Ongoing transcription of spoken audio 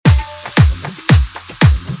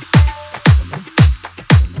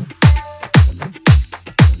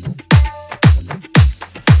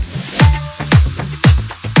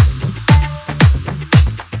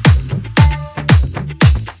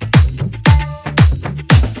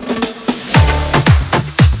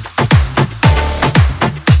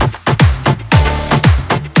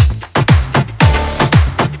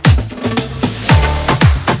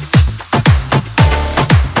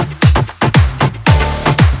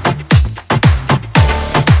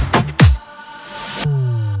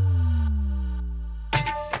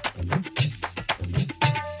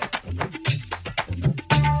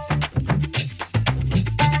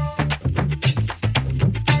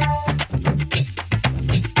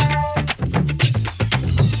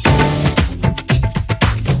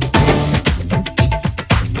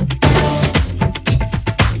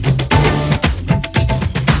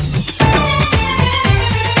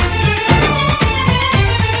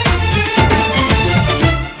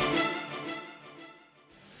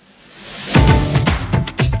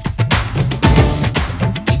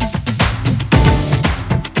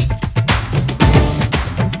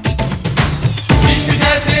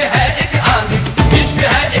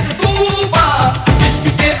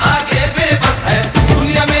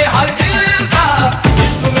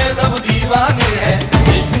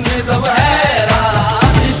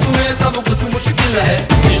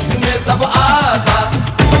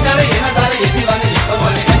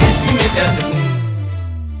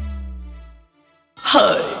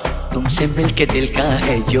तुमसे मिलके दिल का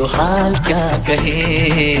है जो हाल क्या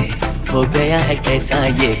कहे, हो गया है कैसा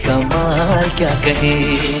ये कमाल क्या कहे।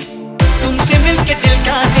 तुमसे मिलके दिल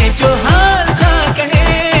का है जो हाल क्या कहे,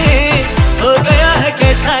 हो गया है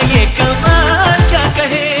कैसा ये कमाल क्या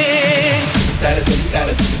कहे।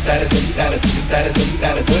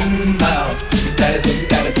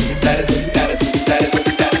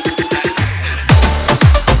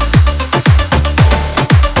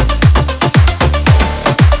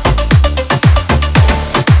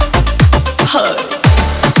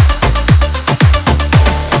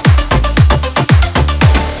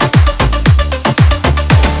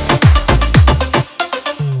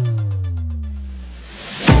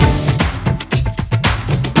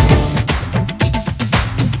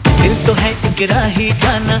 दिल तो है एक राही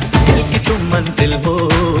जाना, दिल की तुम मंजिल हो।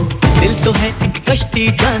 दिल तो है एक कश्ती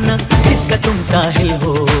जाना, जिसका तुम साहिल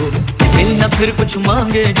हो। दिल न फिर कुछ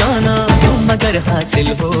मांगे जाना, तुम अगर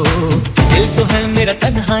हासिल हो। दिल तो है मेरा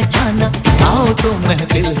तन्हा जाना, आओ तो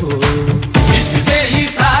महफिल हो। इश्क से ही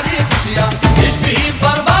सारी खुशियाँ, इश्क ही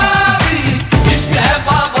बर्बादी। इश्क है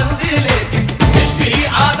पाबंदी लेकिन इश्क ही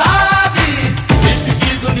आजादी। इश्क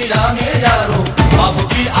की दुनिया में यारो बाबू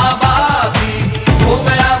की आबादी। हो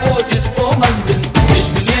गया वो जिसको मंजिल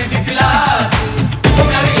इश्क ने दिखला दी। तो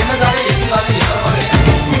मेरे ये नजारे ये दीवारे ये सफरे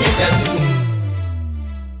इश्क में कैसे तुम।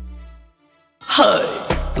 हाय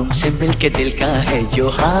तुमसे मिलके दिल का है जो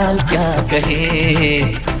हाल क्या कहे,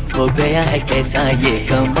 हो गया है कैसा ये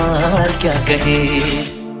कमाल क्या कहे।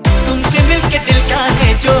 तुमसे मिलके दिल का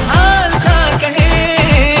है जो हाल क्या कहे,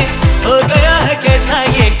 हो गया है कैसा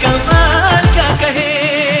ये कमाल क्या कहे।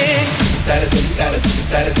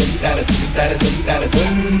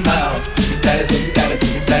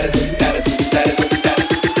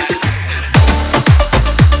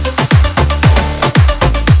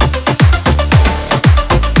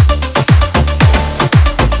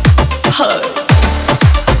 Haal